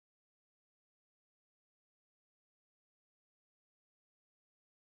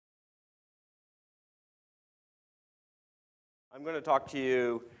I'm going to talk to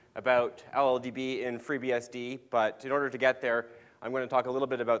you about LLDB in FreeBSD, but in order to get there, I'm going to talk a little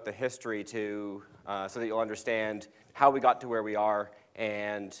bit about the history so that you'll understand how we got to where we are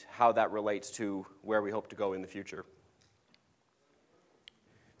and how that relates to where we hope to go in the future.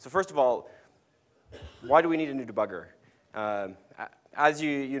 So first of all, why do we need a new debugger? As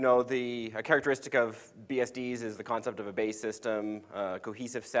you know, a characteristic of BSDs is the concept of a base system, a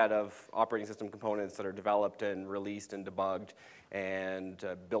cohesive set of operating system components that are developed and released and debugged and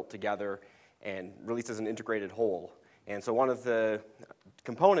built together and released as an integrated whole. And so one of the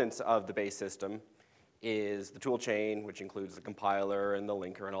components of the base system is the tool chain, which includes the compiler and the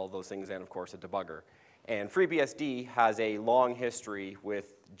linker and all of those things, and of course a debugger. And FreeBSD has a long history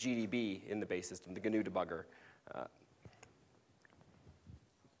with GDB in the base system, the GNU debugger.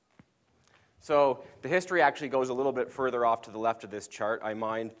 So the history actually goes a little bit further off to the left of this chart. I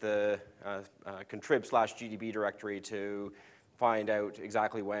mined the contrib/GDB directory to find out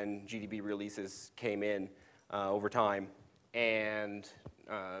exactly when GDB releases came in over time. And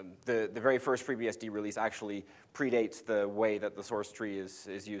the very first FreeBSD release actually predates the way that the source tree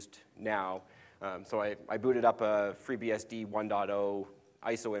is used now. So I booted up a FreeBSD 1.0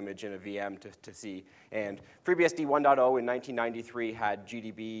 ISO image in a VM to see. And FreeBSD 1.0 in 1993 had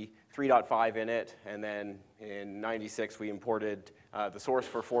GDB 3.5 in it, and then in 96 we imported the source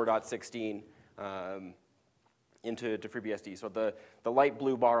for 4.16 into FreeBSD. So the light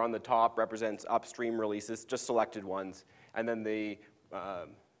blue bar on the top represents upstream releases, just selected ones, and then the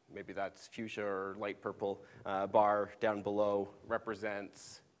maybe that's fuchsia or light purple bar down below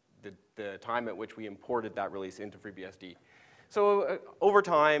represents the time at which we imported that release into FreeBSD. So over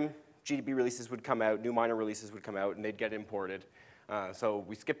time, GDB releases would come out, new minor releases would come out, and they'd get imported. So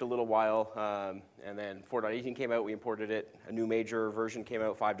we skipped a little while, and then 4.18 came out, we imported it. A new major version came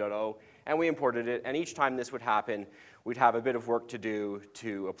out, 5.0, and we imported it. And each time this would happen, we'd have a bit of work to do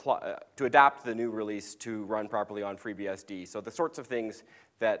to adapt the new release to run properly on FreeBSD. So the sorts of things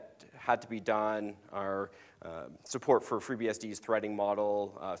that had to be done are support for FreeBSD's threading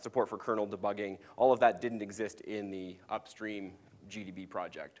model, support for kernel debugging. All of that didn't exist in the upstream GDB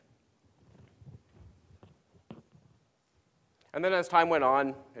project. And then as time went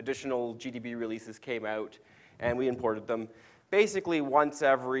on, additional GDB releases came out, and we imported them. Basically, once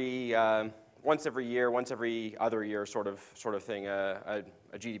every year, once every other year, sort of thing, a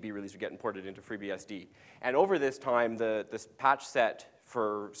GDB release would get imported into FreeBSD. And over this time, this patch set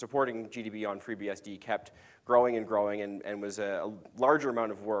for supporting GDB on FreeBSD kept growing and growing, and was a larger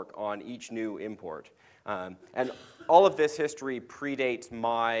amount of work on each new import. And all of this history predates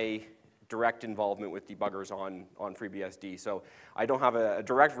my direct involvement with debuggers on FreeBSD. So I don't have a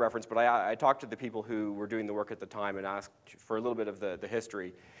direct reference, but I talked to the people who were doing the work at the time and asked for a little bit of the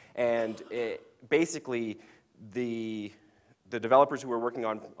history. And basically, the developers who were working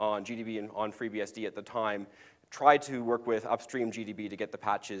on GDB and on FreeBSD at the time tried to work with upstream GDB to get the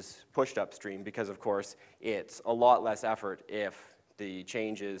patches pushed upstream, because of course it's a lot less effort if the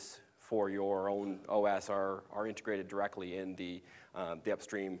changes for your own OS are integrated directly in the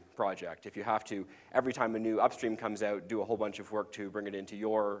upstream project. If you have to, every time a new upstream comes out, do a whole bunch of work to bring it into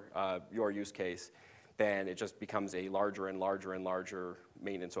your use case, then it just becomes a larger and larger and larger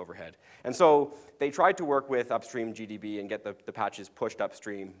maintenance overhead. And so they tried to work with upstream GDB and get the patches pushed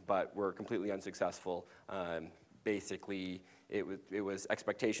upstream, but were completely unsuccessful. Basically, it was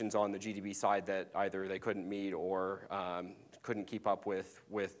expectations on the GDB side that either they couldn't meet or couldn't keep up with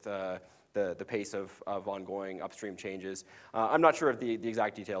the pace of ongoing upstream changes. I'm not sure of the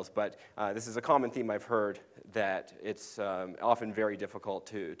exact details, but this is a common theme I've heard, that it's often very difficult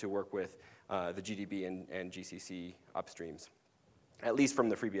to work with the GDB and GCC upstreams, at least from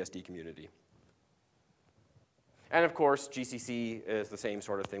the FreeBSD community. And of course, GCC is the same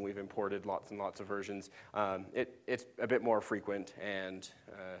sort of thing. We've imported lots and lots of versions. It's a bit more frequent, and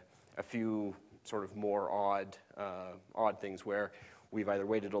a few sort of more odd things where we've either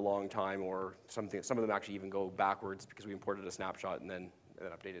waited a long time, or some of them actually even go backwards because we imported a snapshot and then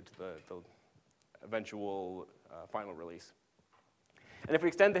updated to the eventual final release. And if we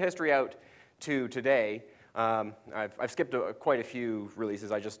extend the history out to today, I've skipped quite a few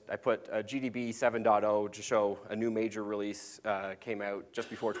releases. I put GDB 7.0 to show a new major release came out just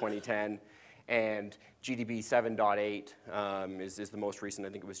before 2010, and GDB 7.8 is the most recent. I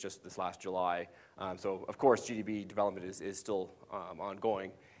think it was just this last July. So of course GDB development is still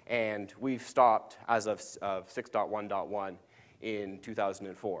ongoing, and we've stopped as of 6.1.1 in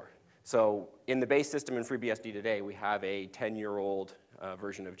 2004. So in the base system in FreeBSD today, we have a 10-year-old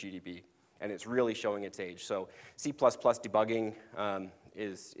version of GDB, and it's really showing its age. So C++ debugging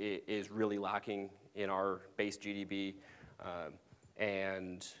is really lacking in our base GDB.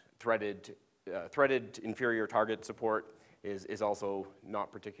 and threaded inferior target support is also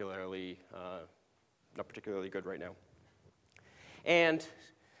not particularly good right now. And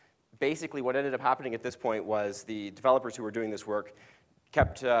basically what ended up happening at this point was the developers who were doing this work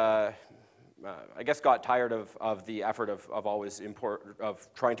kept, I guess got tired of the effort of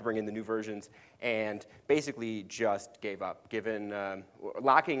trying to bring in the new versions, and basically just gave up, given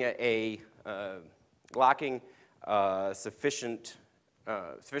lacking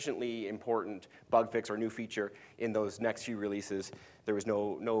sufficiently important bug fix or new feature in those next few releases. There was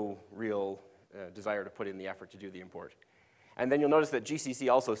no real desire to put in the effort to do the import. And then you'll notice that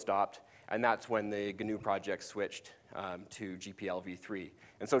GCC also stopped, and that's when the GNU project switched to GPL v3.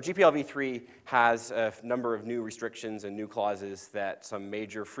 And so GPL v3 has a number of new restrictions and new clauses that some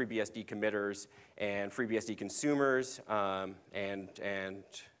major FreeBSD committers and FreeBSD consumers and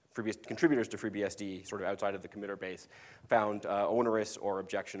contributors to FreeBSD, sort of outside of the committer base, found onerous or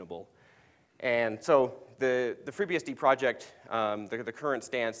objectionable. And so the FreeBSD project, the current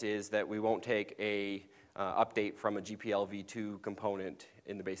stance is that we won't take a update from a GPL v2 component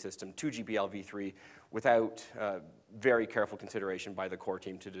in the base system to GPL v3 without very careful consideration by the core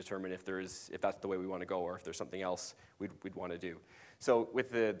team to determine if that's the way we want to go or if there's something else we'd want to do. So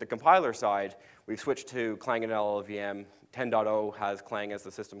with the compiler side, we've switched to Clang and LLVM. 10.0 has Clang as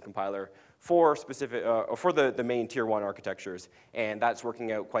the system compiler for the main tier 1 architectures, and that's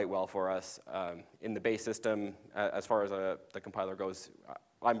working out quite well for us. In the base system, as far as the compiler goes,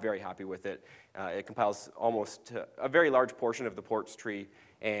 I'm very happy with it. It compiles almost a very large portion of the ports tree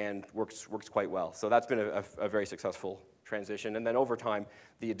and works quite well. So that's been a very successful transition. And then over time,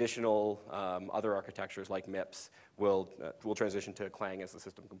 the additional other architectures like MIPS will transition to Clang as the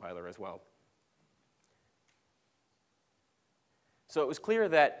system compiler as well. So it was clear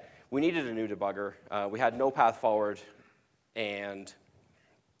that we needed a new debugger. We had no path forward, and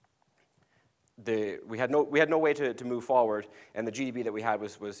we had no way to move forward, and the GDB that we had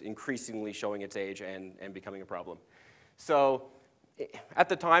was increasingly showing its age and becoming a problem. So at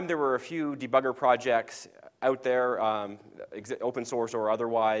the time, there were a few debugger projects out there, open source or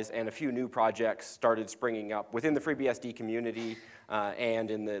otherwise, and a few new projects started springing up within the FreeBSD community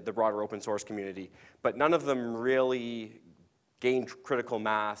and in the broader open source community. But none of them really gained critical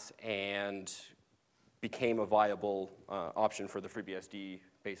mass and became a viable option for the FreeBSD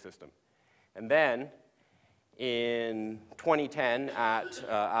base system. And then in 2010 at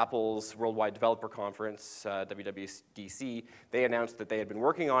Apple's Worldwide Developer Conference, WWDC, they announced that they had been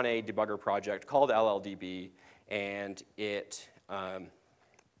working on a debugger project called LLDB, and it's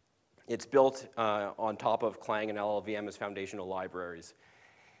built on top of Clang and LLVM as foundational libraries.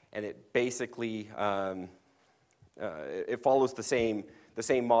 And it basically, it follows the same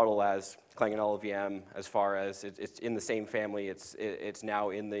model as Clang and LLVM as far as it's in the same family. It's now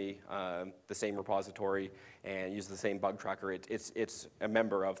in the same repository and uses the same bug tracker. It's a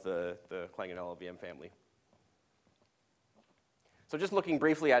member of the Clang and LLVM family. So just looking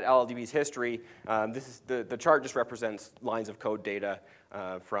briefly at LLDB's history, this is the chart just represents lines of code data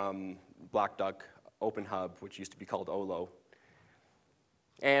from Black Duck Open Hub, which used to be called OLO.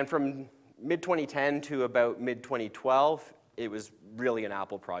 And from mid-2010 to about mid-2012, it was really an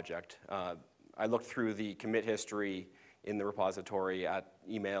Apple project. I looked through the commit history in the repository at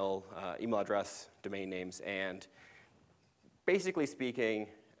email address, domain names, and basically speaking,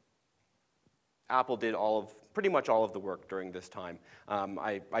 Apple did pretty much all of the work during this time.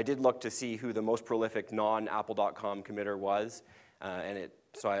 I did look to see who the most prolific non-apple.com committer was,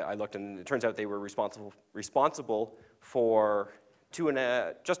 so I looked, and it turns out they were responsible for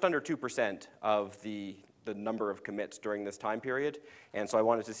just under 2% of the number of commits during this time period. And so I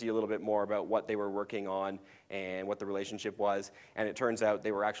wanted to see a little bit more about what they were working on and what the relationship was. And it turns out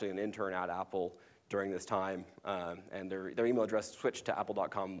they were actually an intern at Apple during this time, and their email address switched to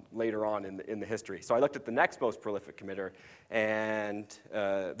apple.com later on in the history. So I looked at the next most prolific committer, and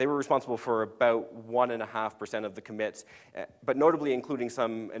they were responsible for about 1.5% of the commits, but notably including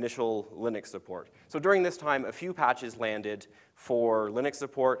some initial Linux support. So during this time, a few patches landed for Linux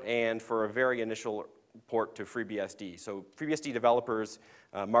support and for a very initial port to FreeBSD. So FreeBSD developers,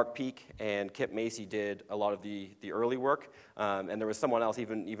 Mark Peek and Kip Macy, did a lot of the early work, and there was someone else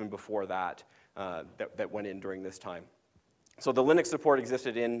even before that that went in during this time. So the Linux support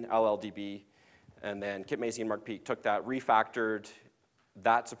existed in LLDB, and then Kip Macy and Mark Peek took that, refactored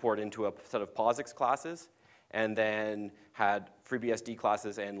that support into a set of POSIX classes, and then had FreeBSD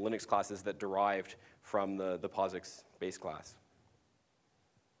classes and Linux classes that derived from the POSIX base class.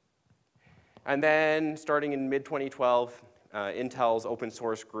 And then starting in mid-2012, Intel's open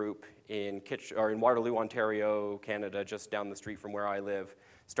source group in Waterloo, Ontario, Canada, just down the street from where I live,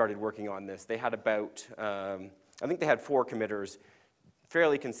 started working on this. They had about, I think they had 4 committers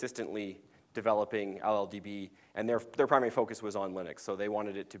fairly consistently developing LLDB, and their primary focus was on Linux, so they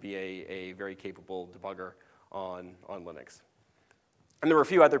wanted it to be a very capable debugger on Linux. And there were a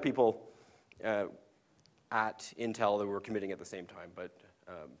few other people at Intel that were committing at the same time, but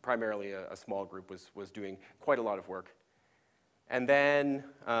primarily a small group was doing quite a lot of work. And then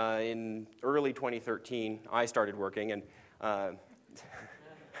in early 2013, I started working, and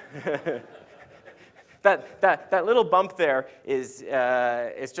that little bump there is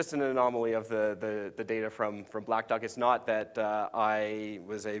it's just an anomaly of the data from Black Duck. It's not that I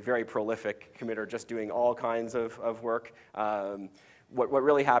was a very prolific committer just doing all kinds of work. What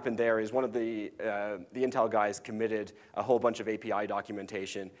really happened there is one of the Intel guys committed a whole bunch of API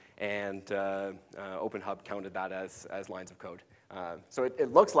documentation, and OpenHub counted that as lines of code. So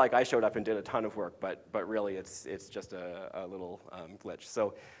it looks like I showed up and did a ton of work, but really it's just a little glitch.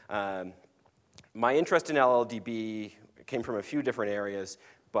 So my interest in LLDB came from a few different areas,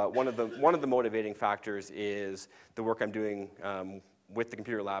 but one of the motivating factors is the work I'm doing with the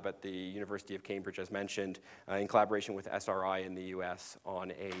computer lab at the University of Cambridge, as mentioned, in collaboration with SRI in the US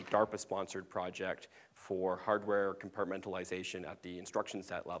on a DARPA-sponsored project for hardware compartmentalization at the instruction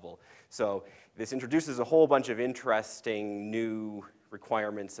set level. So this introduces a whole bunch of interesting new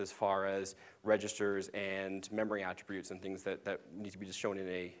requirements as far as registers and memory attributes and things that need to be just shown in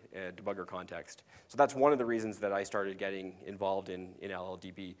a debugger context. So that's one of the reasons that I started getting involved in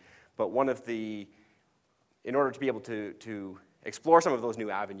LLDB. But in order to be able to explore some of those new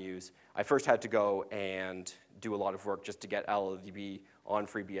avenues, I first had to go and do a lot of work just to get LLDB on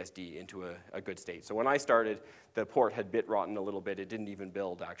FreeBSD into a good state. So when I started, the port had bit rotten a little bit. It didn't even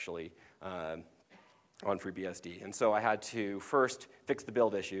build, actually, on FreeBSD. And so I had to first fix the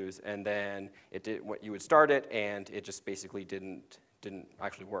build issues, and then you would start it, and it just basically didn't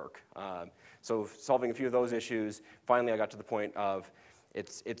actually work. So solving a few of those issues, finally I got to the point of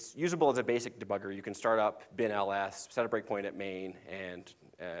it's usable as a basic debugger. You can start up bin ls, set a breakpoint at main, and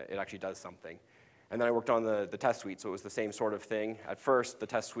it actually does something. And then I worked on the test suite, so it was the same sort of thing. At first, the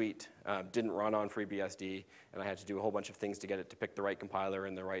test suite didn't run on FreeBSD, and I had to do a whole bunch of things to get it to pick the right compiler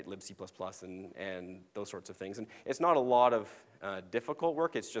and the right libc++ and those sorts of things. And it's not a lot of difficult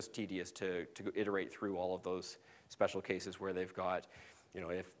work. It's just tedious to iterate through all of those special cases where they've got,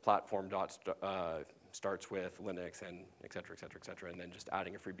 if platform starts with Linux and et cetera, and then just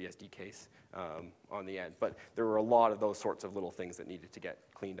adding a FreeBSD case on the end. But there were a lot of those sorts of little things that needed to get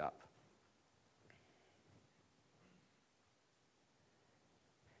cleaned up.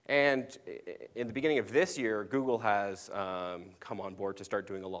 And in the beginning of this year, Google has come on board to start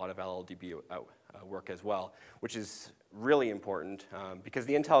doing a lot of LLDB work as well, which is really important because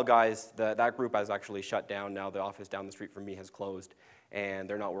the Intel guys, that group has actually shut down now. The office down the street from me has closed, and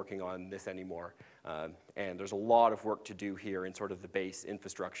they're not working on this anymore. And there's a lot of work to do here in sort of the base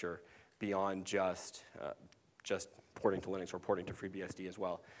infrastructure beyond just porting to Linux or porting to FreeBSD as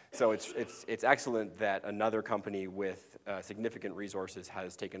well. So it's excellent that another company with significant resources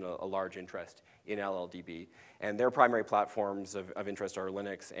has taken a large interest in LLDB. And their primary platforms of interest are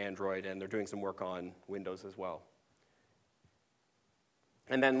Linux, Android, and they're doing some work on Windows as well.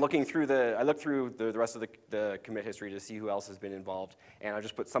 And then I looked through the rest of the commit history to see who else has been involved, and I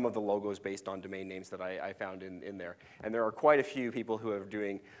just put some of the logos based on domain names that I found in there. And there are quite a few people who are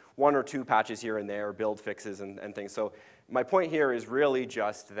doing 1 or 2 patches here and there, build fixes and things. So my point here is really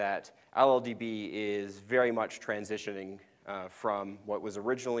just that LLDB is very much transitioning from what was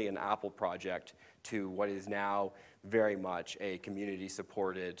originally an Apple project to what is now very much a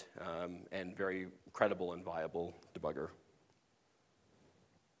community-supported and very credible and viable debugger.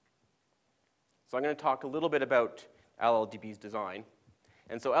 So I'm going to talk a little bit about LLDB's design.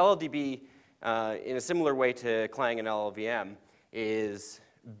 And so LLDB, in a similar way to Clang and LLVM, is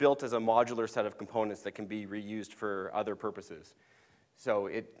built as a modular set of components that can be reused for other purposes. So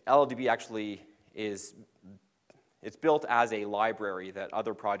LLDB actually it's built as a library that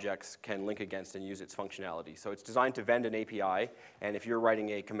other projects can link against and use its functionality. So it's designed to vend an API, and if you're writing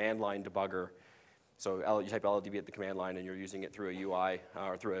a command line debugger, so you type LLDB at the command line and you're using it through a UI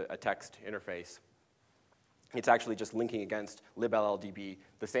or through a text interface, it's actually just linking against liblldb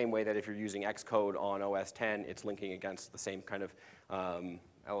the same way that if you're using Xcode on OS 10, it's linking against the same kind of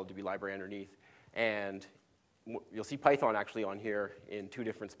LLDB library underneath. And you'll see Python actually on here in 2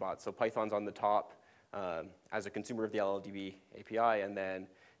 different spots. So Python's on the top as a consumer of the LLDB API, and then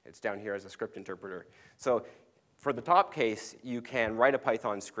it's down here as a script interpreter. So For the top case, you can write a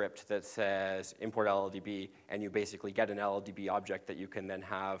Python script that says import LLDB, and you basically get an LLDB object that you can then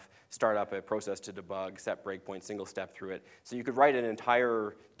have start up a process to debug, set breakpoint, single step through it. So you could write an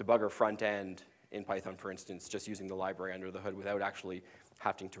entire debugger front end in Python, for instance, just using the library under the hood without actually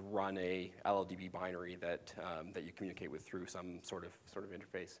having to run a LLDB binary that, that you communicate with through some sort of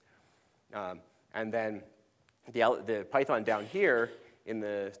interface. And then the Python down here in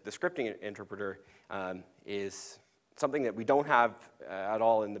the scripting interpreter is something that we don't have at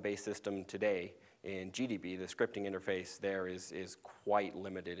all in the base system today. In GDB, the scripting interface there is quite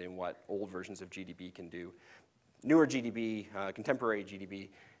limited in what old versions of GDB can do. Newer GDB, contemporary GDB,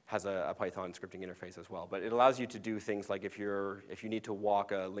 has a Python scripting interface as well, but it allows you to do things like if you need to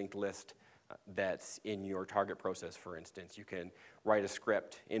walk a linked list that's in your target process, for instance, you can write a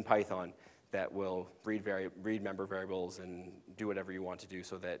script in Python that will read member variables and do whatever you want to do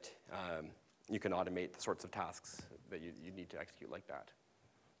so that you can automate the sorts of tasks that you need to execute like that.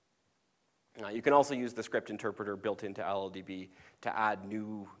 You can also use the script interpreter built into LLDB to add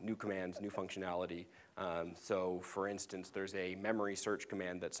new commands, new functionality. So for instance, there's a memory search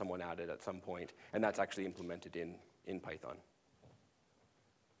command that someone added at some point, and that's actually implemented in Python.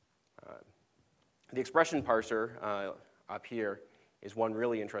 The expression parser up here is one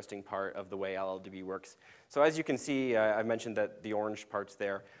really interesting part of the way LLDB works. So as you can see, I mentioned that the orange parts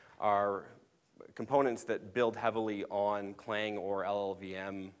there are components that build heavily on Clang or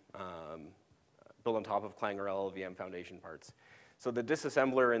LLVM, build on top of Clang or LLVM Foundation parts. So the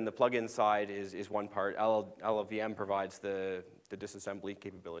disassembler in the plugin side is one part. LLVM provides the disassembly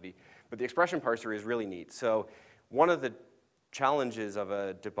capability. But the expression parser is really neat. So one of the challenges of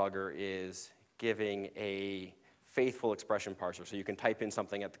a debugger is giving a faithful expression parser. So you can type in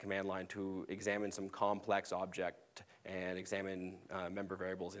something at the command line to examine some complex object and examine member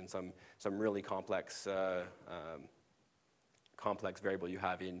variables in some really complex variable you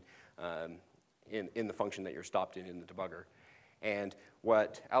have in the function that you're stopped in the debugger. And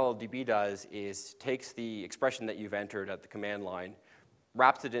what LLDB does is takes the expression that you've entered at the command line,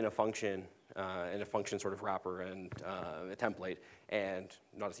 wraps it in a function sort of wrapper and a template, and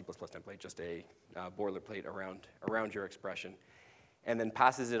not a C++ template, just a boilerplate around your expression, and then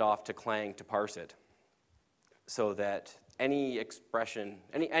passes it off to Clang to parse it, so that any expression,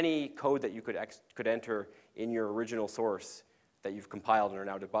 any code that you could enter in your original source that you've compiled and are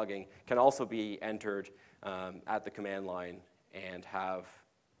now debugging can also be entered at the command line and have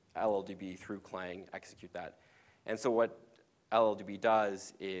LLDB through Clang execute that. And so what LLDB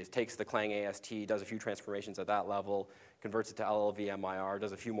does is takes the Clang AST, does a few transformations at that level, converts it to LLVM IR,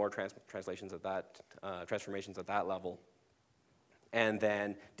 does a few more transformations at that level, and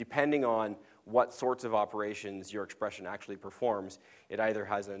then depending on what sorts of operations your expression actually performs, it either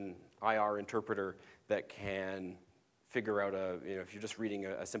has an IR interpreter that can figure out if you're just reading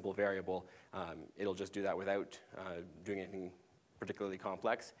a simple variable, it'll just do that without doing anything particularly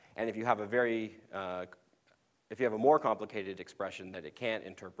complex. And if you have if you have a more complicated expression that it can't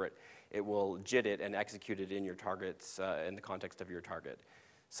interpret, it will JIT it and execute it in your targets in the context of your target,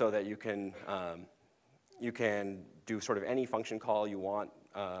 so that you can do sort of any function call you want.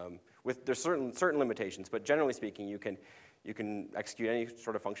 There's certain limitations, but generally speaking, you can execute any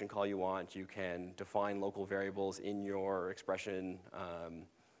sort of function call you want. You can define local variables in your expression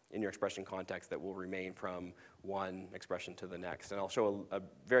context that will remain from one expression to the next. And I'll show a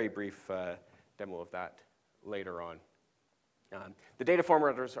very brief demo of that later on. The data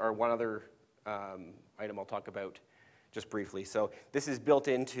formatters are one other item I'll talk about just briefly. So this is built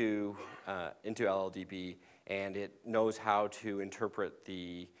into LLDB, and it knows how to interpret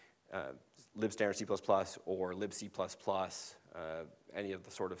the libstandard C++ or libc++, any of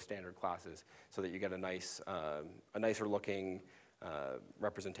the sort of standard classes, so that you get a nicer looking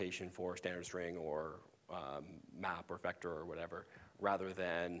representation for standard string or map or vector or whatever, rather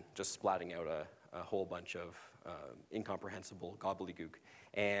than just splatting out a whole bunch of incomprehensible gobbledygook.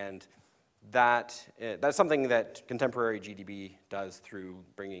 And that's something that contemporary GDB does through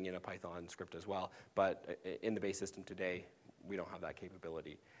bringing in a Python script as well, but in the base system today, we don't have that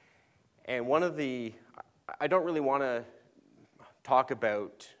capability. And I don't really want to talk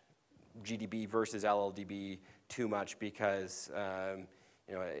about GDB versus LLDB too much, because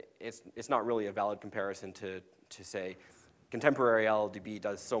it's not really a valid comparison to say contemporary LLDB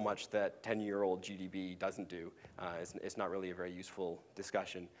does so much that 10-year-old GDB doesn't do. It's not really a very useful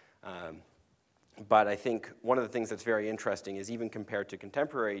discussion. But I think one of the things that's very interesting is, even compared to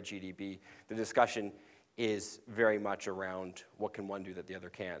contemporary GDB, the discussion is very much around what can one do that the other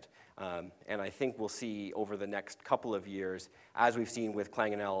can't. And I think we'll see over the next couple of years, as we've seen with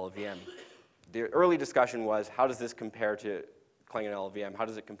Clang and LLVM, the early discussion was, how does this compare to Clang and LLVM? How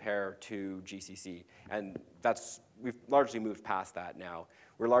does it compare to GCC? And we've largely moved past that now.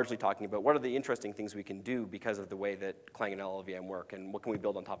 We're largely talking about what are the interesting things we can do because of the way that Clang and LLVM work, and what can we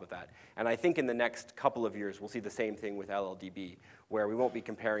build on top of that. And I think in the next couple of years, we'll see the same thing with LLDB, where we won't be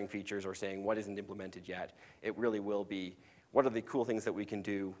comparing features or saying what isn't implemented yet. It really will be, what are the cool things that we can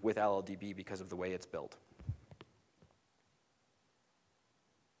do with LLDB because of the way it's built.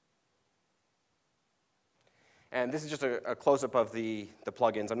 And this is just a close-up of the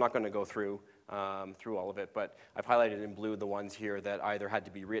plugins. I'm not going to go through all of it, but I've highlighted in blue the ones here that either had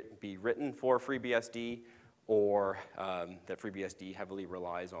to be written for FreeBSD or that FreeBSD heavily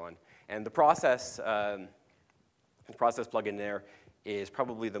relies on. And the process plugin there is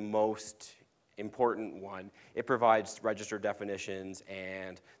probably the most important one. It provides register definitions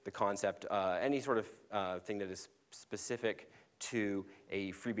and the concept, any sort of thing that is specific to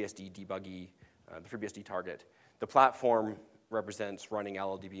a FreeBSD debuggy, the FreeBSD target. The platform represents running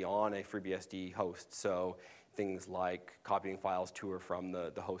LLDB on a FreeBSD host, so things like copying files to or from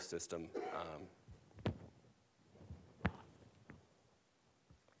the host system.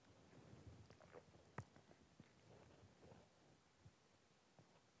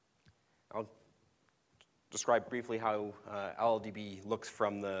 I'll describe briefly how LLDB looks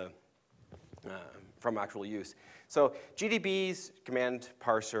from actual use. So GDB's command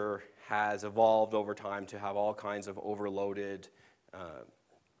parser has evolved over time to have all kinds of overloaded,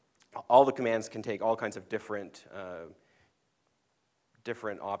 all the commands can take all kinds of different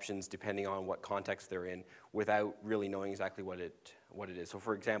options depending on what context they're in without really knowing exactly what it is. So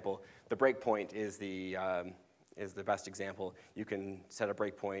for example, the breakpoint is the best example. You can set a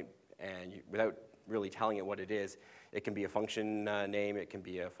breakpoint and without really telling it what it is, it can be a function name, it can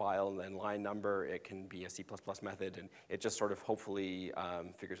be a file and line number, it can be a C++ method, and it just sort of hopefully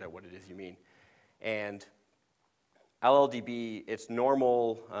figures out what it is you mean. And LLDB, it's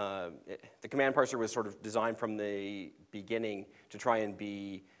normal, the command parser was sort of designed from the beginning to try and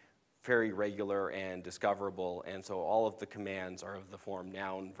be very regular and discoverable, and so all of the commands are of the form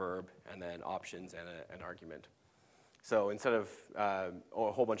noun, verb, and then options and an argument. So instead of a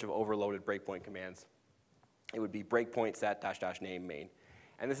whole bunch of overloaded breakpoint commands, it would be breakpoint set -- name main.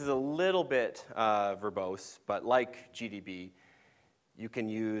 And this is a little bit verbose, but like GDB, you can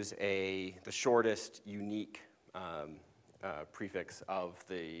use the shortest unique prefix of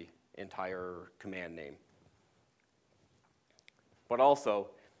the entire command name. But also,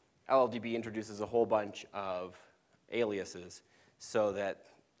 LLDB introduces a whole bunch of aliases so that,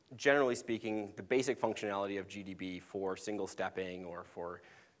 generally speaking, the basic functionality of GDB for single stepping or for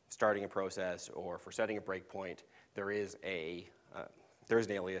starting a process or for setting a breakpoint, there is an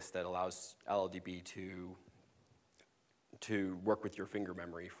alias that allows LLDB to work with your finger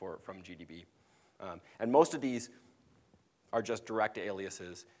memory from GDB. And most of these are just direct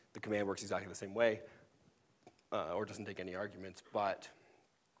aliases. The command works exactly the same way or doesn't take any arguments, but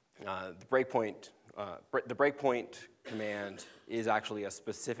the breakpoint command is actually a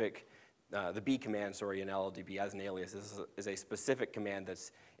specific, the B command, sorry, in LLDB as an alias is a specific command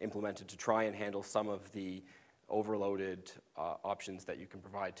that's implemented to try and handle some of the overloaded options that you can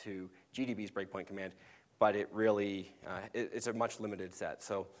provide to GDB's breakpoint command, but it really, it's a much limited set.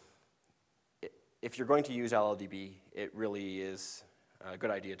 So if you're going to use LLDB, it really is a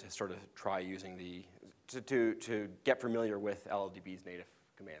good idea to sort of try using to get familiar with LLDB's native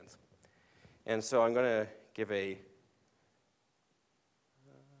commands. And so I'm going to give a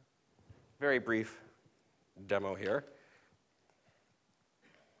very brief demo here.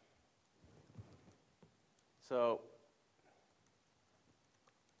 So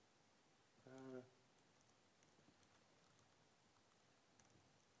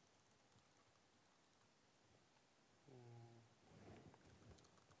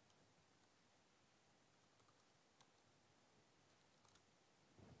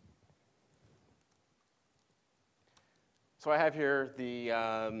I have here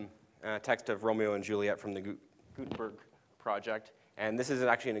the text of Romeo and Juliet from the Gutenberg project. And this is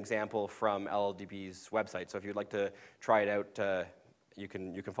actually an example from LLDB's website. So if you'd like to try it out, you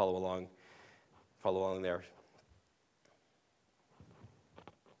can follow along there.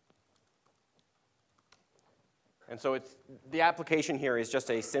 And so the application here is just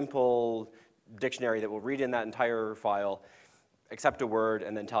a simple dictionary that will read in that entire file, accept a word,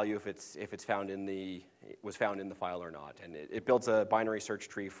 and then tell you if it's found in the file or not. And it builds a binary search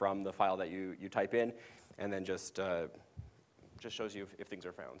tree from the file that you type in, and then just shows you if things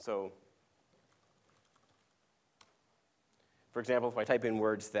are found. So, for example, if I type in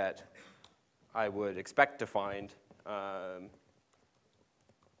words that I would expect to find,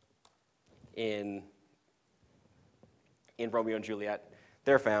 in Romeo and Juliet,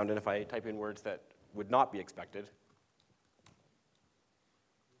 they're found. And if I type in words that would not be expected,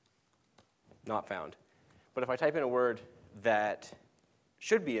 not found. But if I type in a word that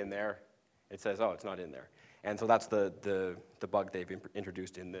should be in there, it says, oh, it's not in there. And so that's the bug they've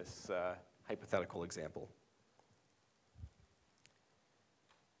introduced in this hypothetical example.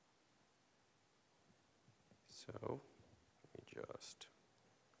 So let me just...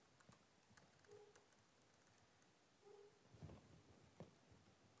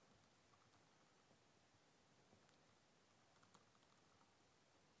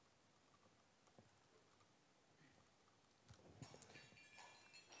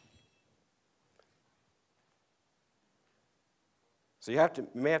 So you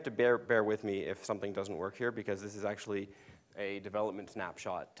may have to bear with me if something doesn't work here, because this is actually a development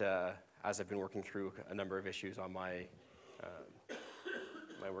snapshot as I've been working through a number of issues on my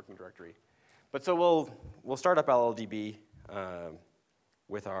my working directory. But so we'll start up LLDB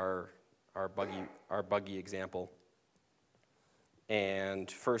with our buggy example, and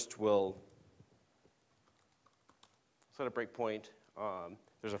first we'll set a breakpoint.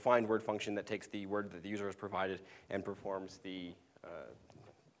 There's a find word function that takes the word that the user has provided and performs the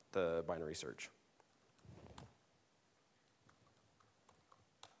binary search.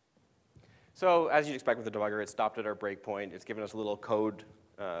 So as you'd expect with the debugger, it stopped at our breakpoint. It's given us a little code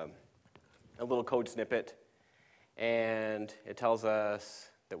snippet, and it tells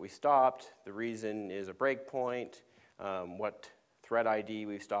us that we stopped. The reason is a breakpoint, what thread ID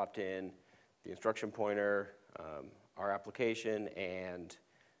we've stopped in, the instruction pointer, our application, and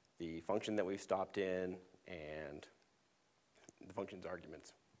the function that we've stopped in, and the function's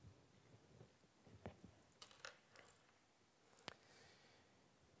arguments.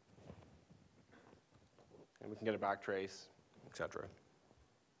 And we can get a backtrace, etc.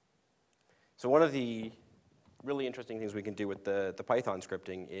 So one of the really interesting things we can do with the Python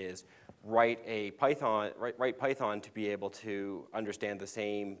scripting is write Python to be able to understand the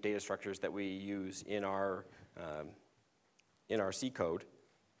same data structures that we use in our C code.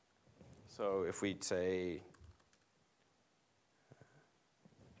 So if we say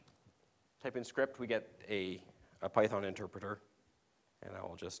type in script, we get a Python interpreter, and I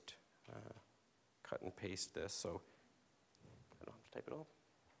will just cut and paste this so I don't have to type it all.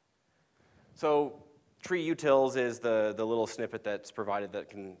 So tree utils is the little snippet that's provided that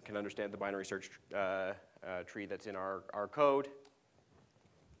can understand the binary search tree that's in our code.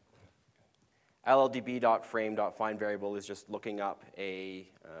 LLDB.frame.find variable is just looking up a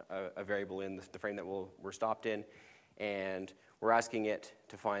variable in the frame that we're stopped in, and we're asking it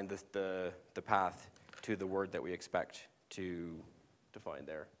to find the path to the word that we expect to find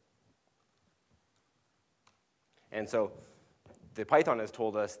there. And so the Python has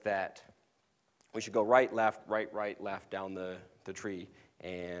told us that we should go right, left, right, left down the tree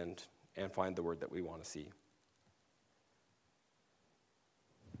and find the word that we want to see.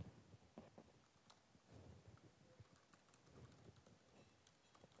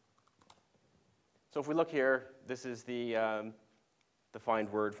 So if we look here, this is the find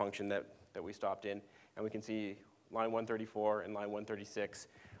word function that we stopped in, and we can see line 134 and line 136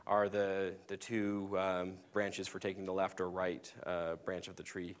 are the two branches for taking the left or right branch of the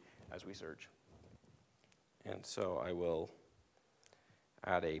tree as we search. And so I will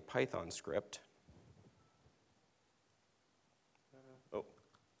add a Python script.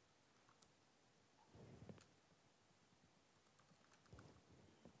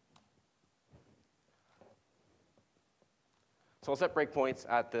 So I'll set breakpoints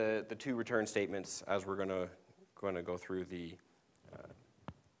at the two return statements as we're going to go through the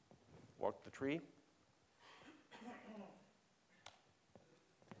walk the tree.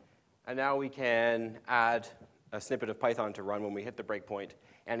 And now we can add a snippet of Python to run when we hit the breakpoint,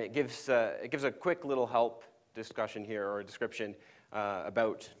 and it gives a quick little help discussion here, or a description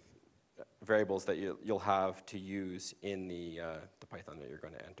about variables that you'll have to use in the Python that you're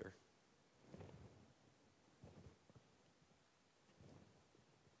going to enter.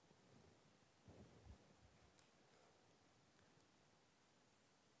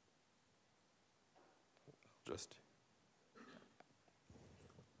 Just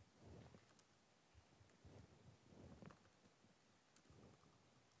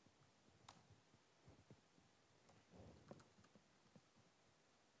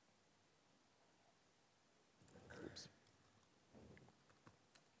oops.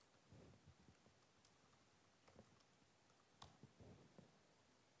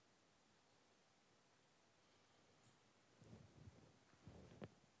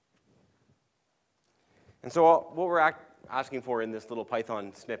 And so what we're asking for in this little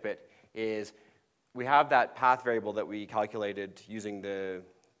Python snippet is we have that path variable that we calculated using the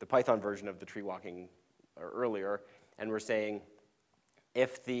Python version of the tree walking earlier, and we're saying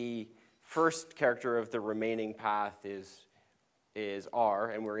if the first character of the remaining path is R,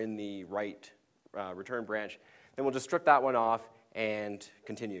 and we're in the right return branch, then we'll just strip that one off and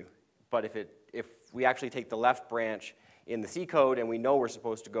continue. But if we actually take the left branch in the C code and we know we're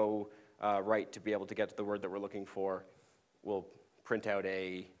supposed to go right to be able to get to the word that we're looking for, we'll print out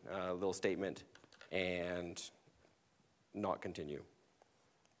a little statement and not continue.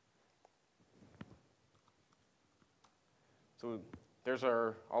 So there's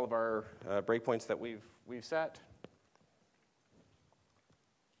all of our breakpoints that we've set.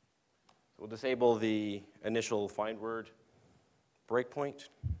 So we'll disable the initial find word breakpoint,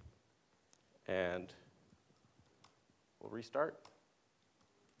 and we'll restart.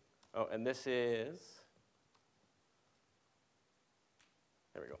 Oh, and this is,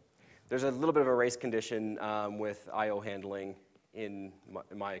 there we go. There's a little bit of a race condition with I/O handling in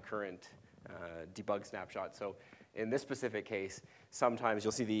my current debug snapshot. So in this specific case, sometimes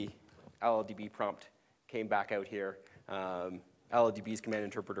you'll see the LLDB prompt came back out here. LLDB's command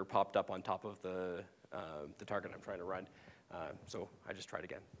interpreter popped up on top of the target I'm trying to run. So I just tried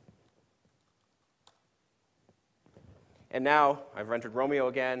again. And now I've entered Romeo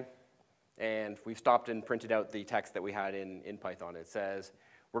again, and we've stopped and printed out the text that we had in Python. It says,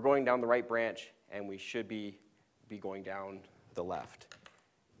 we're going down the right branch, and we should be going down the left.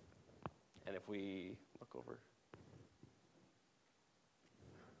 And if we look over.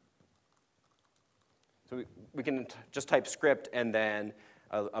 So we can just type script and then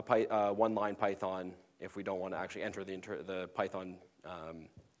a one-line Python if we don't want to actually enter the Python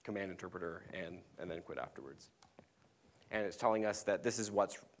command interpreter and then quit afterwards. And it's telling us that this is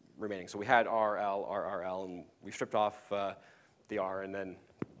what's remaining. So we had RL, RRL, and we stripped off the R, and then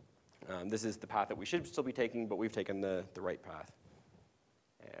this is the path that we should still be taking, but we've taken the right path.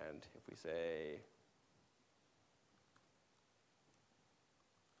 And if we say,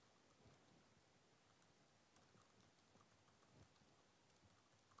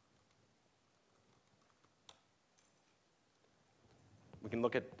 we can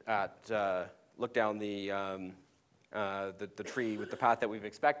look look down the tree with the path that we've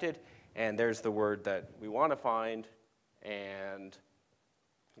expected, and there's the word that we want to find, and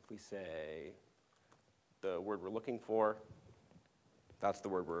if we say the word we're looking for, that's the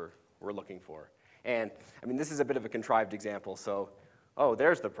word we're looking for. And I mean, this is a bit of a contrived example, so, oh,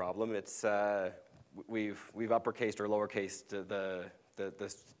 there's the problem. It's we've uppercased or lowercased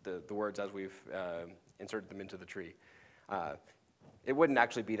the words as we've inserted them into the tree. It wouldn't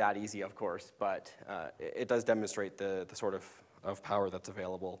actually be that easy, of course, but it does demonstrate the sort of power that's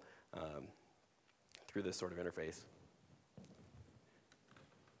available through this sort of interface.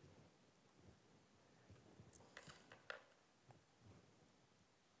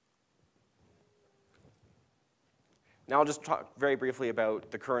 Now I'll just talk very briefly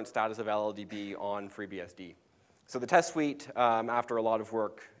about the current status of LLDB on FreeBSD. So the test suite, after a lot of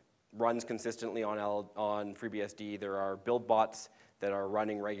work, runs consistently on FreeBSD. There are build bots that are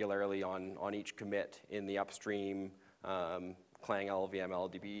running regularly on each commit in the upstream Clang, LLVM,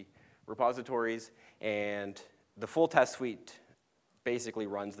 LLDB repositories. And the full test suite basically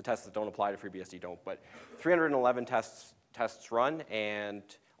runs. The tests that don't apply to FreeBSD don't. But 311 tests run, and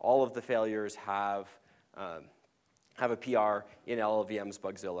all of the failures have a PR in LLVM's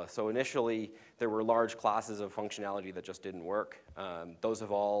Bugzilla. So initially, there were large classes of functionality that just didn't work.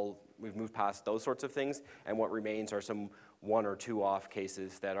 We've moved past those sorts of things, and what remains are some one or two off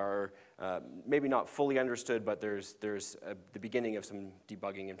cases that are maybe not fully understood, but there's the beginning of some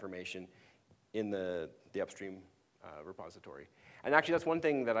debugging information in the upstream repository. And actually, that's one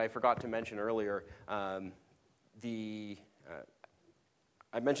thing that I forgot to mention earlier.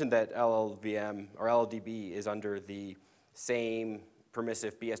 I mentioned that LLVM or LLDB is under the same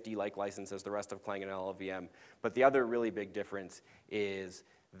permissive BSD-like license as the rest of Clang and LLVM. But the other really big difference is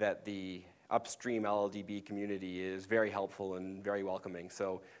that the upstream LLDB community is very helpful and very welcoming.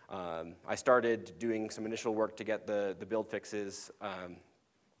 So I started doing some initial work to get the build fixes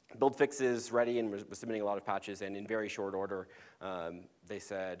ready and was submitting a lot of patches. And in very short order, they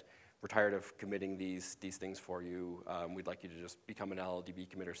said, we're tired of committing these things for you. We'd like you to just become an LLDB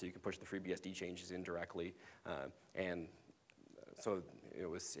committer so you can push the FreeBSD changes in directly. And so it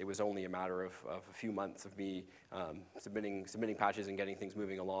was only a matter of a few months of me submitting patches and getting things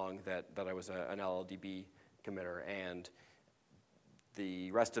moving along that I was an LLDB committer. And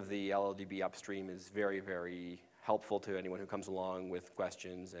the rest of the LLDB upstream is very, very helpful to anyone who comes along with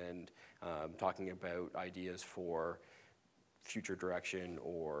questions and talking about ideas for future direction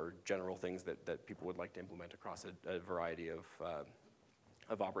or general things that people would like to implement across a variety of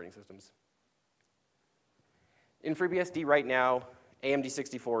operating systems. In FreeBSD right now,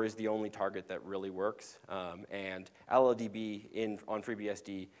 AMD64 is the only target that really works, and LLDB on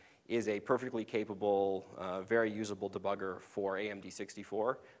FreeBSD is a perfectly capable, very usable debugger for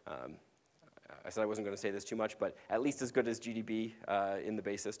AMD64. I said I wasn't going to say this too much, but at least as good as GDB in the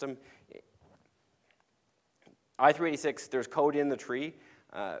base system. i386, there's code in the tree.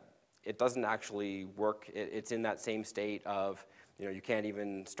 It doesn't actually work. It's in that same state of, you can't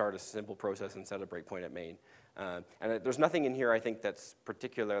even start a simple process and set a breakpoint at main. And there's nothing in here, I think, that's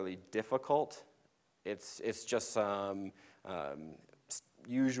particularly difficult. It's just some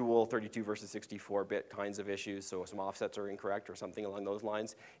usual 32 versus 64-bit kinds of issues, so some offsets are incorrect or something along those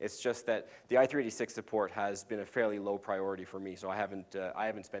lines. It's just that the i386 support has been a fairly low priority for me, so I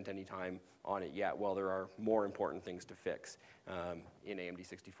haven't spent any time on it yet, while there are more important things to fix in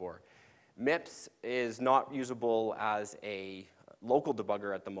AMD64. MIPS is not usable as a local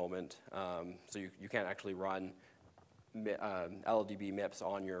debugger at the moment, so you can't actually run LLDB MIPS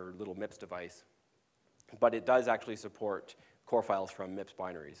on your little MIPS device, but it does actually support core files from MIPS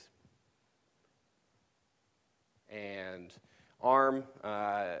binaries. And ARM,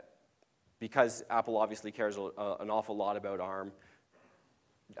 because Apple obviously cares an awful lot about ARM,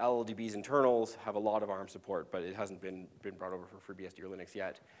 LLDB's internals have a lot of ARM support, but it hasn't been brought over for FreeBSD or Linux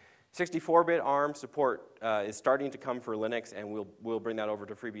yet. 64-bit ARM support is starting to come for Linux, and we'll bring that over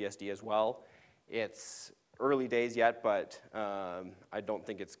to FreeBSD as well. It's early days yet, but I don't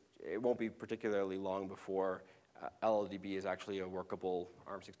think it won't be particularly long before LLDB is actually a workable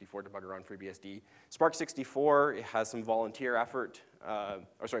ARM64 debugger on FreeBSD. SPARC64 has some volunteer effort,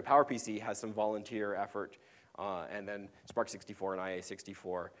 PowerPC has some volunteer effort, and then SPARC64 and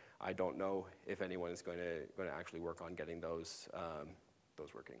IA64, I don't know if anyone is going to actually work on getting those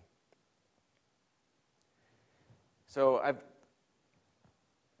working. So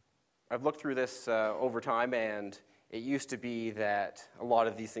I've looked through this over time, and it used to be that a lot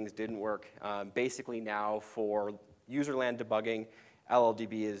of these things didn't work. Basically now for userland debugging,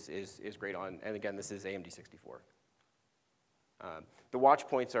 LLDB is great on, and again, this is AMD64. The watch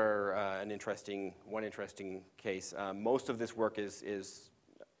points are one interesting case. Most of this work is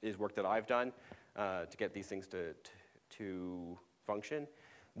work that I've done to get these things to function.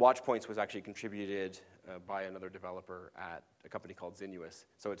 Watch points was actually contributed by another developer at a company called Zinuous.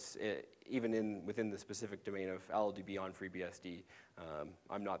 So it's even within the specific domain of LLDB on FreeBSD,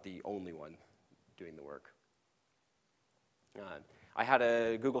 I'm not the only one doing the work. I had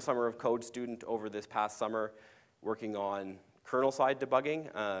a Google Summer of Code student over this past summer working on kernel-side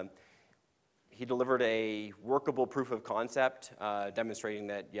debugging. He delivered a workable proof of concept demonstrating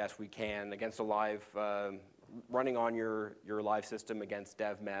that, yes, we can, against a live, running on your live system against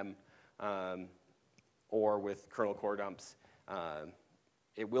dev-mem, or with kernel core dumps.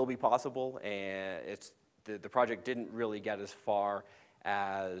 It will be possible, and the project didn't really get as far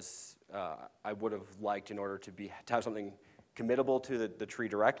as I would have liked in order to have something committable to the tree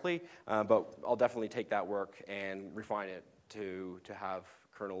directly, but I'll definitely take that work and refine it to have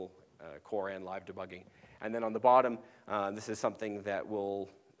kernel core and live debugging. And then on the bottom, this is something that will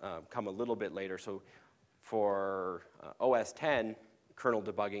come a little bit later. So for OS 10, kernel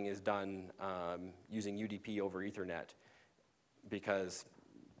debugging is done using UDP over Ethernet, because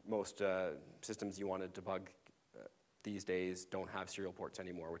most systems you want to debug these days don't have serial ports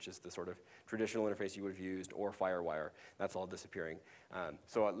anymore, which is the sort of traditional interface you would have used, or FireWire. That's all disappearing.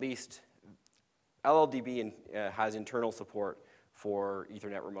 So at least LLDB has internal support for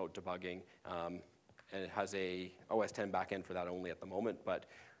Ethernet remote debugging, and it has a OS 10 backend for that only at the moment, but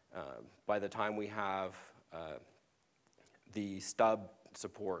by the time we have the stub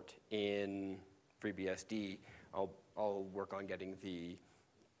support in FreeBSD, I'll work on getting the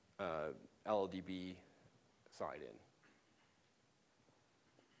LLDB side in.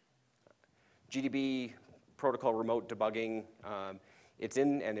 GDB protocol remote debugging, it's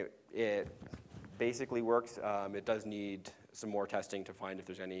in, and it basically works. It does need some more testing to find if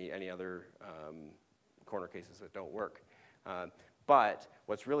there's any other corner cases that don't work. But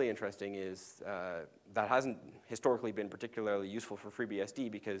what's really interesting is that hasn't historically been particularly useful for FreeBSD,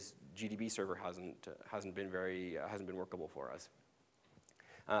 because GDB server hasn't been workable for us.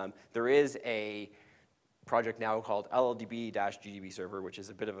 There is a project now called LLDB-GDB server, which is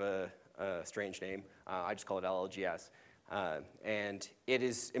a bit of a strange name. I just call it LLGS. And it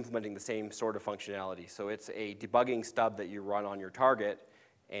is implementing the same sort of functionality. So it's a debugging stub that you run on your target,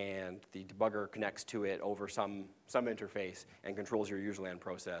 and the debugger connects to it over some interface and controls your userland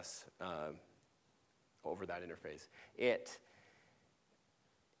process over that interface. It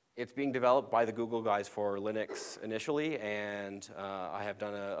It's being developed by the Google guys for Linux initially, and I have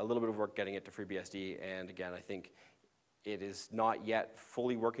done a little bit of work getting it to FreeBSD, and again, I think it is not yet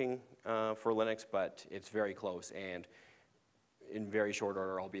fully working for Linux, but it's very close, and in very short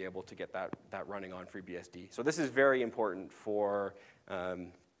order, I'll be able to get that running on FreeBSD. So this is very important for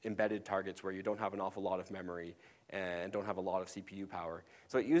embedded targets where you don't have an awful lot of memory and don't have a lot of CPU power.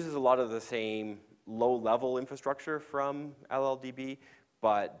 So it uses a lot of the same low-level infrastructure from LLDB,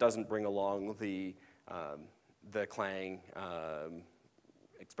 but doesn't bring along the Clang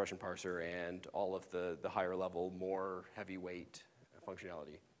expression parser and all of the higher level, more heavyweight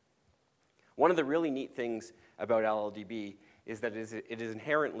functionality. One of the really neat things about LLDB is that it is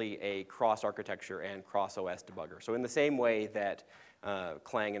inherently a cross-architecture and cross-OS debugger. So in the same way that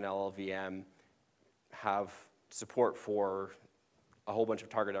Clang and LLVM have support for a whole bunch of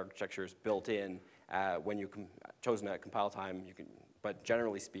target architectures built in when you chosen at compile time, you can, but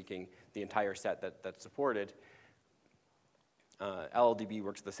generally speaking, the entire set that's supported, LLDB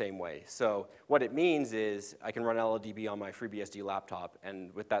works the same way. So what it means is I can run LLDB on my FreeBSD laptop,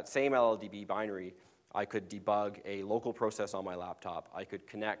 and with that same LLDB binary, I could debug a local process on my laptop. I could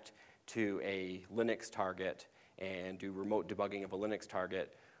connect to a Linux target and do remote debugging of a Linux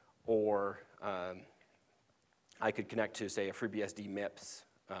target, or I could connect to, say, a FreeBSD MIPS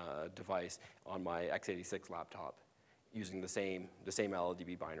device on my x86 laptop using the same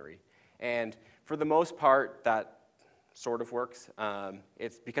LLDB binary. And for the most part, that sort of works.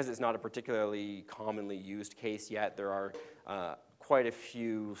 It's because it's not a particularly commonly used case yet. There are quite a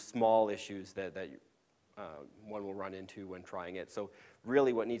few small issues that one will run into when trying it. So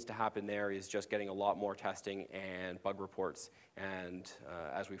really what needs to happen there is just getting a lot more testing and bug reports. And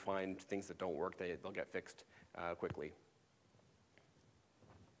as we find things that don't work, they'll get fixed quickly.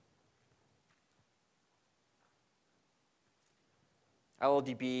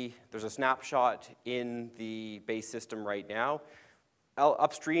 LLDB, there's a snapshot in the base system right now.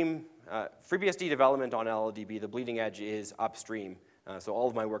 Upstream, FreeBSD development on LLDB, the bleeding edge is upstream. So all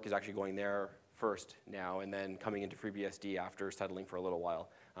of my work is actually going there first now, and then coming into FreeBSD after settling for a little while.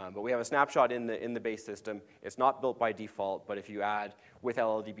 But we have a snapshot in the base system. It's not built by default, but if you add with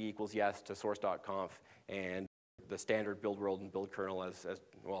LLDB equals yes to source.conf and the standard build world and build kernel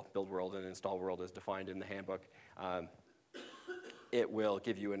well, build world and install world as defined in the handbook, it will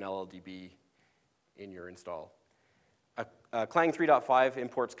give you an LLDB in your install. Clang 3.5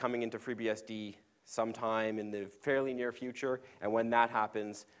 imports coming into FreeBSD sometime in the fairly near future, and when that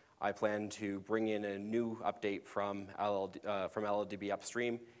happens, I plan to bring in a new update from LLDB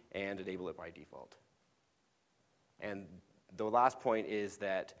upstream and enable it by default. And the last point is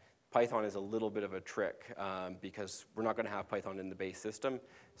that Python is a little bit of a trick because we're not going to have Python in the base system.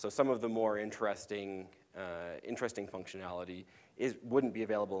 So some of the more interesting functionality wouldn't be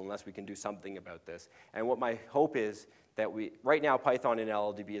available unless we can do something about this. And what my hope is that right now Python in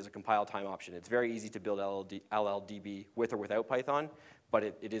LLDB is a compile time option. It's very easy to build LLDB with or without Python, but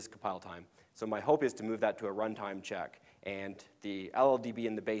it is compile time. So my hope is to move that to a runtime check, and the LLDB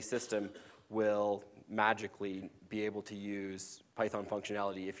in the base system will magically be able to use Python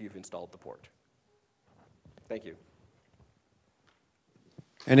functionality if you've installed the port. Thank you.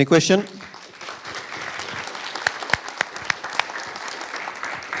 Any question?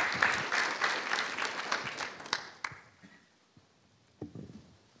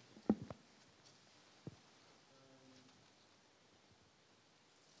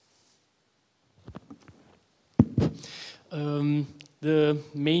 The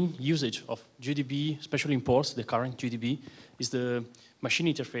main usage of GDB, especially in ports, the current GDB, is the machine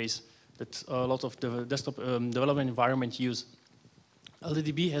interface that a lot of the desktop development environment use.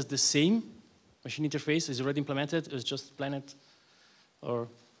 LLDB has the same machine interface, is already implemented, it's just planned, or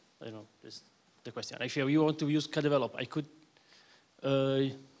I don't know, that's the question. If you want to use kdevelop, I could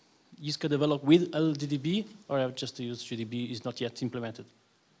use kdevelop with LLDB, or I have just to use GDB is not yet implemented.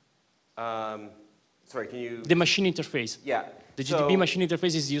 Sorry, can you? The machine interface. Yeah. The GDB machine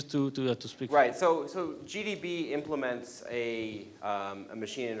interface is used to speak. Right. So GDB implements a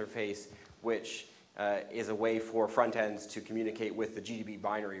machine interface which is a way for front ends to communicate with the GDB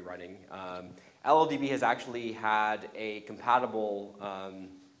binary running. LLDB has actually had a compatible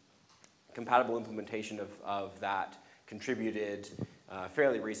implementation of that contributed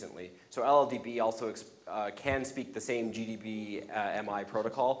fairly recently. So LLDB also can speak the same GDB MI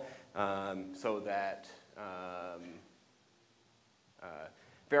protocol. So that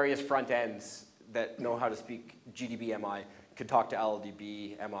various front ends that know how to speak GDB MI could talk to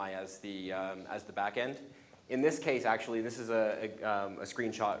LLDB MI as the back end. In this case, actually, this is a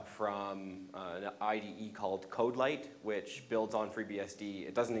screenshot from an IDE called CodeLight, which builds on FreeBSD.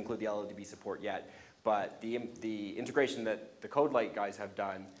 It doesn't include the LLDB support yet, but the integration that the CodeLight guys have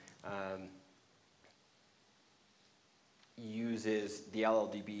done uses the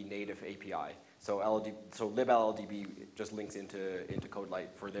LLDB native API. So liblldb just links into CodeLight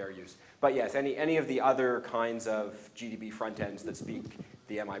for their use. But yes, any of the other kinds of GDB front ends that speak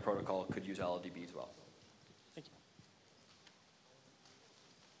the MI protocol could use LLDB as well. Thank you.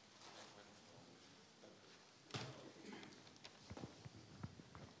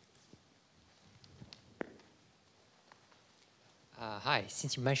 Hi,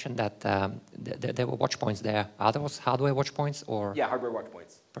 since you mentioned that there were watch points there, are those hardware watch points or? Yeah, hardware watch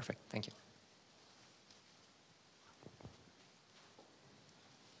points. Perfect, thank you.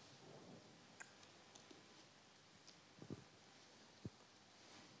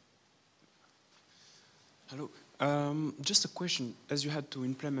 Hello. Just a question. As you had to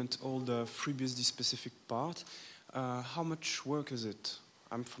implement all the FreeBSD specific part, how much work is it?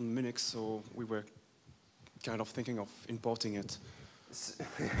 I'm from Linux, so we were kind of thinking of importing it.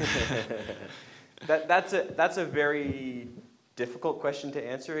 That's a very difficult question to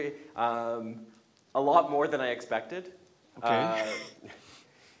answer. A lot more than I expected. Okay.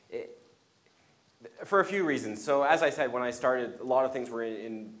 For a few reasons. So as I said, when I started, a lot of things were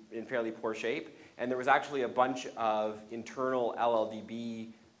in fairly poor shape. And there was actually a bunch of internal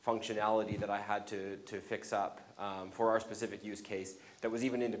LLDB functionality that I had to fix up for our specific use case that was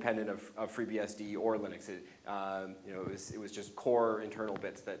even independent of FreeBSD or Linux. It was just core internal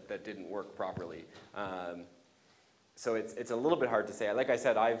bits that didn't work properly. So it's a little bit hard to say. Like I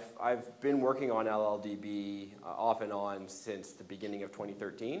said, I've been working on LLDB off and on since the beginning of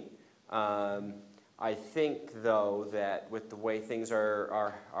 2013. I think, though, that with the way things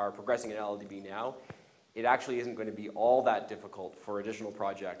are progressing in LLDB now, it actually isn't going to be all that difficult for additional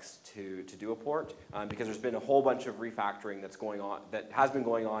projects to do a port, because there's been a whole bunch of refactoring that has been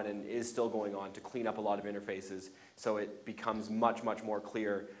going on and is still going on to clean up a lot of interfaces, so it becomes much, much more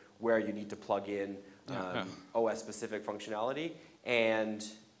clear where you need to plug in OS-specific functionality. And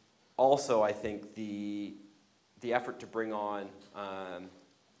also, I think the effort to bring on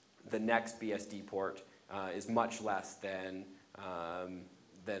the next BSD port is much less than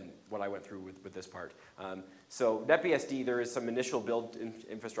what I went through with this part. So NetBSD, there is some initial build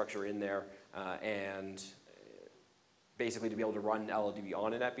infrastructure in there, and basically to be able to run LLDB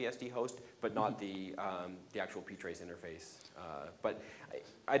on a NetBSD host, but not the actual ptrace interface. But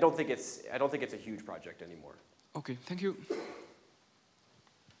I don't think it's a huge project anymore. Okay, thank you.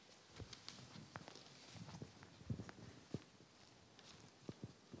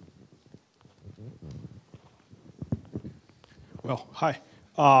 Well, hi.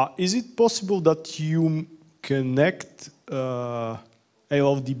 Is it possible that you connect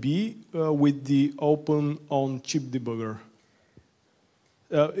LLDB with the open on-chip debugger?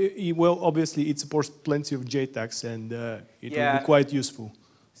 Well, obviously, it supports plenty of JTAGs, and it will be quite useful.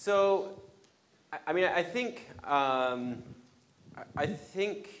 So, I mean, I think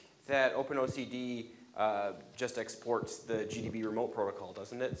that OpenOCD just exports the GDB remote protocol,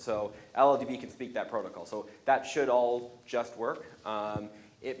 doesn't it? So LLDB can speak that protocol. So that should all just work.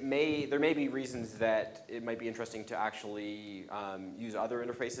 There may be reasons that it might be interesting to actually use other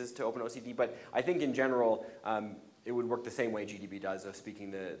interfaces to OpenOCD, but I think in general, it would work the same way GDB does of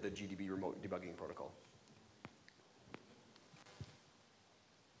speaking the GDB remote debugging protocol.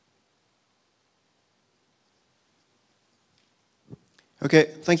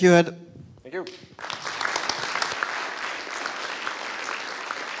 Okay, thank you, Ed. Thank you.